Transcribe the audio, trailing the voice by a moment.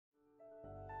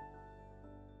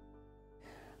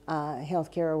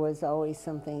Healthcare was always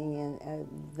something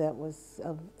that was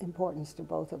of importance to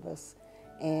both of us.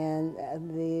 And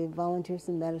the Volunteers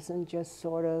in Medicine just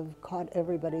sort of caught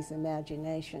everybody's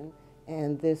imagination.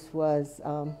 And this was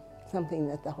something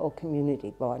that the whole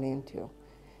community bought into.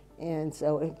 And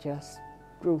so it just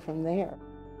grew from there.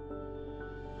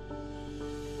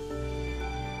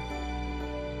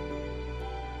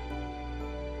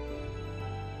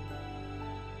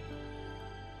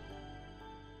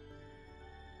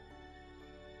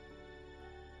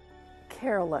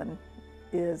 Carolyn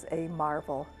is a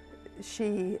marvel.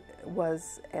 She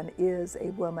was and is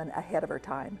a woman ahead of her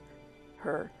time.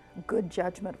 Her good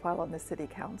judgment while on the City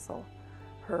Council,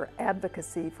 her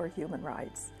advocacy for human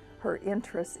rights, her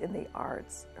interest in the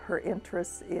arts, her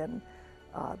interest in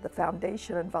the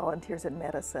Foundation and Volunteers in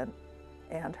Medicine,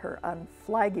 and her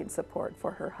unflagging support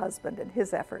for her husband and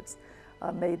his efforts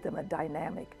made them a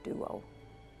dynamic duo.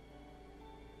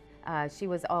 She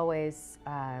was always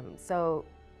so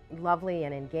lovely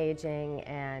and engaging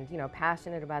and,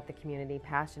 passionate about the community,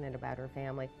 passionate about her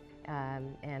family.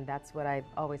 And that's what I've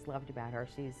always loved about her.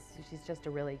 She's just a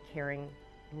really caring,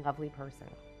 lovely person.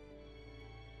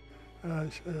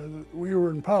 We were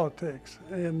in politics,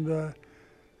 and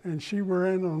she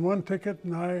ran on one ticket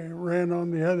and I ran on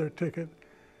the other ticket.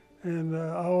 And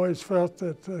I always felt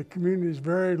that the community is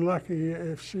very lucky.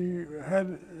 If she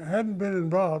hadn't been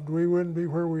involved, we wouldn't be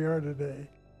where we are today.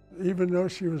 Even though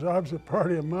she was opposite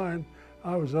party of mine,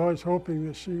 I was always hoping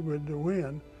that she would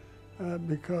win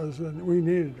because we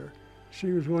needed her.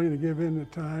 She was willing to give in the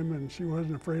time, and she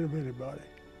wasn't afraid of anybody.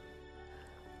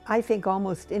 I think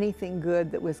almost anything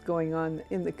good that was going on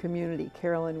in the community,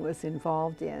 Carolyn was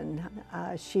involved in.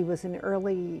 She was an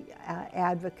early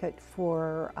advocate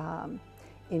for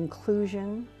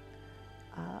inclusion,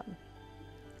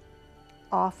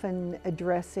 often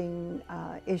addressing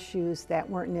issues that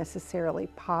weren't necessarily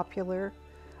popular,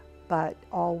 but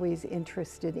always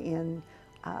interested in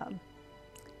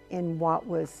what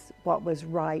was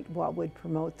right, what would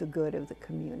promote the good of the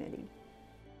community.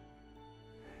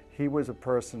 He was a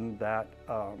person that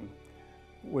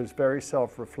was very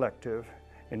self-reflective,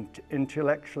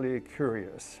 intellectually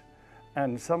curious,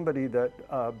 and somebody that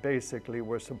basically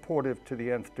was supportive to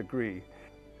the nth degree,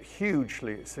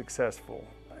 hugely successful.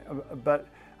 But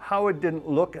Howard didn't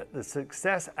look at the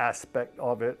success aspect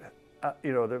of it,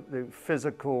 the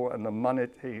physical and the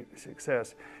monetary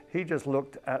success. He just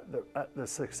looked at the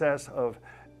success of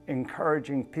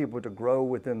encouraging people to grow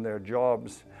within their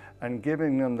jobs and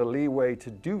giving them the leeway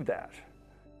to do that.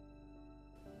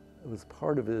 It was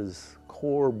part of his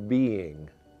core being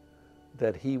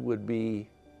that he would be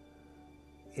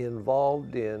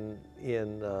involved in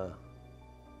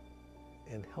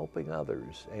helping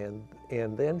others, and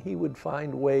then he would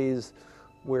find ways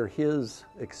where his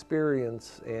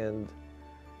experience and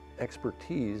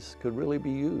expertise could really be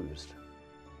used.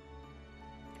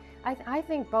 I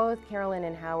think both Carolyn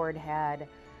and Howard had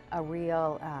a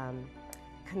real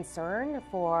concern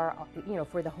for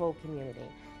the whole community.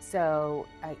 So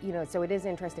so it is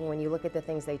interesting when you look at the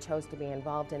things they chose to be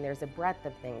involved in. There's a breadth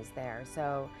of things there.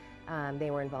 So they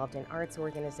were involved in arts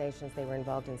organizations, they were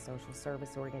involved in social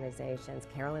service organizations.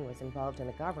 Carolyn was involved in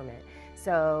the government.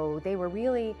 So they were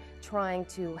really trying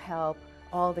to help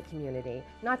all the community,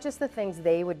 not just the things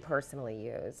they would personally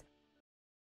use.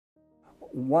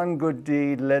 One good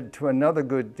deed led to another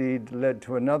good deed, led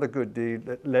to another good deed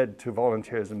that led to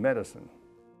Volunteers in Medicine.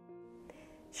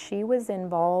 She was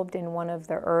involved in one of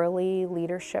the early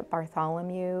Leadership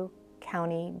Bartholomew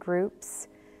County groups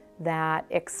that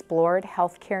explored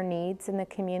healthcare needs in the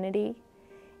community.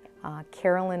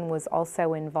 Carolyn was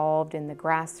also involved in the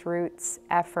grassroots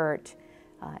effort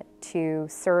to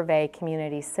survey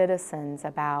community citizens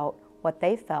about what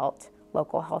they felt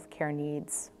local healthcare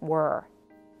needs were.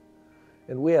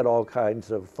 And we had all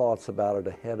kinds of thoughts about it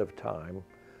ahead of time,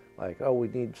 like, oh, we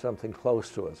need something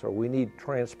close to us, or we need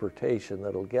transportation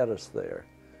that'll get us there.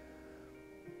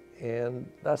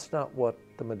 And that's not what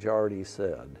the majority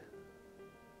said.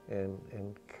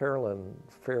 And Carolyn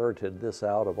ferreted this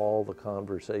out of all the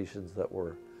conversations that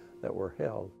were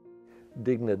held.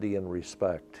 Dignity and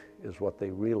respect is what they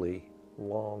really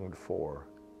longed for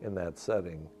in that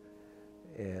setting.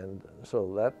 And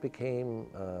so that became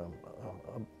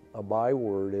a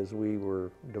byword as we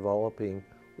were developing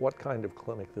what kind of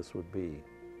clinic this would be.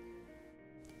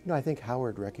 I think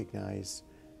Howard recognized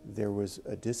there was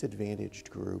a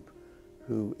disadvantaged group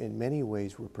who in many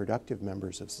ways were productive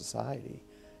members of society.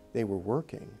 They were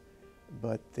working,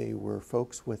 but they were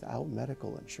folks without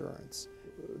medical insurance.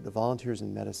 The Volunteers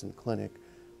in Medicine Clinic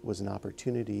was an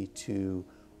opportunity to,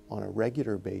 on a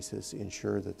regular basis,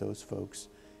 ensure that those folks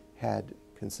had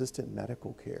consistent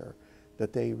medical care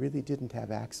that they really didn't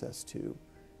have access to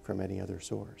from any other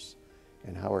source.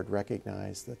 And Howard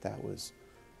recognized that that was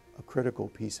a critical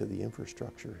piece of the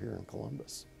infrastructure here in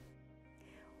Columbus.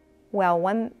 Well,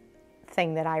 one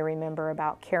thing that I remember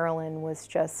about Carolyn was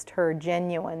just her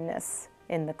genuineness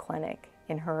in the clinic,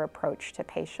 in her approach to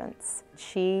patients.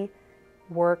 She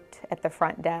worked at the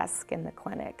front desk in the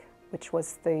clinic, which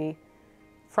was the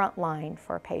front line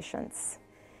for patients.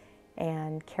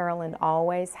 And Carolyn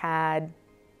always had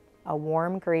a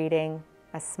warm greeting,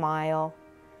 a smile,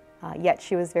 yet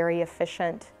she was very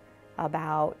efficient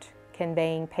about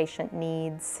conveying patient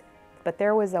needs. But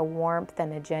there was a warmth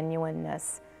and a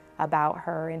genuineness about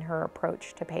her in her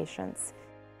approach to patients.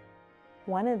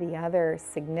 One of the other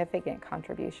significant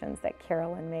contributions that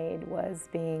Carolyn made was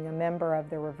being a member of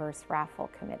the Reverse Raffle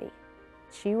committee.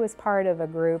 She was part of a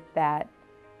group that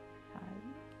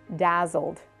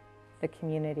dazzled the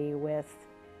community with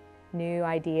new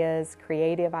ideas,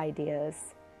 creative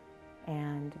ideas,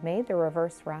 and made the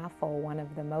Reverse Raffle one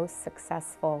of the most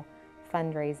successful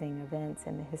fundraising events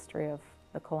in the history of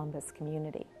the Columbus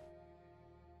community.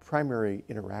 Primary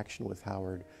interaction with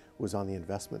Howard was on the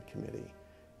investment committee.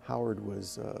 Howard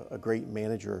was a great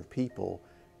manager of people,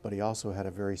 but he also had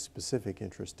a very specific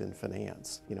interest in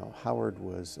finance. You know, Howard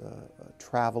was a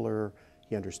traveler,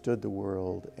 he understood the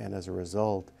world, and as a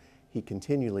result, he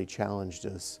continually challenged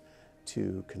us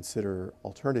to consider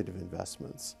alternative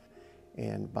investments.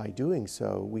 And by doing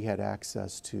so, we had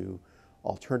access to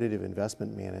alternative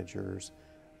investment managers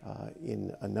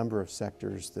in a number of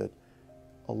sectors that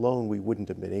alone we wouldn't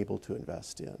have been able to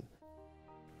invest in.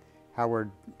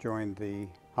 Howard joined the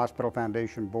Hospital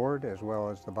Foundation Board as well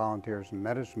as the Volunteers in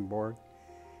Medicine Board,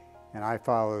 and I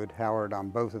followed Howard on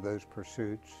both of those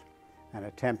pursuits and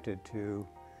attempted to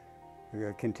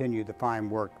continue the fine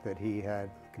work that he had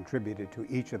contributed to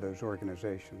each of those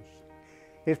organizations.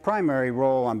 His primary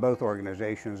role on both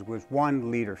organizations was one,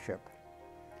 leadership.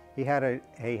 He had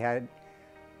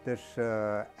this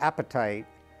appetite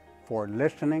for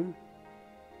listening,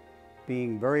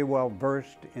 being very well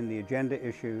versed in the agenda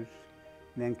issues,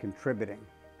 and then contributing.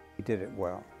 He did it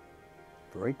well.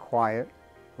 Very quiet,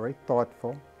 very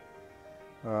thoughtful,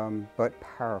 but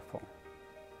powerful.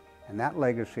 And that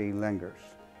legacy lingers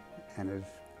and is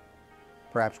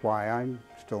perhaps why I'm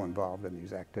still involved in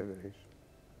these activities.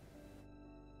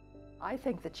 I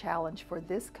think the challenge for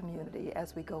this community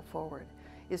as we go forward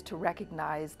is to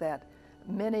recognize that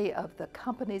many of the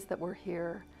companies that were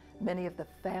here, many of the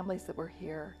families that were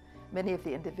here, many of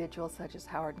the individuals such as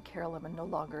Howard and Carolyn no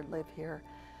longer live here.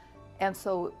 And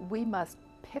so we must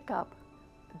pick up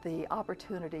the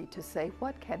opportunity to say,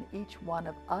 what can each one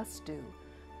of us do?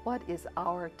 What is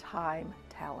our time,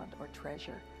 talent, or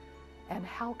treasure? And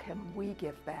how can we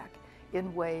give back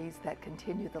in ways that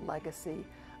continue the legacy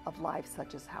of lives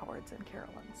such as Howard's and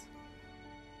Carolyn's?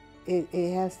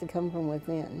 It has to come from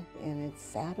within, and it's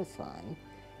satisfying.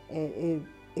 It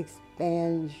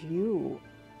expands you.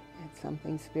 It's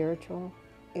something spiritual.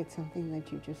 It's something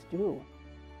that you just do.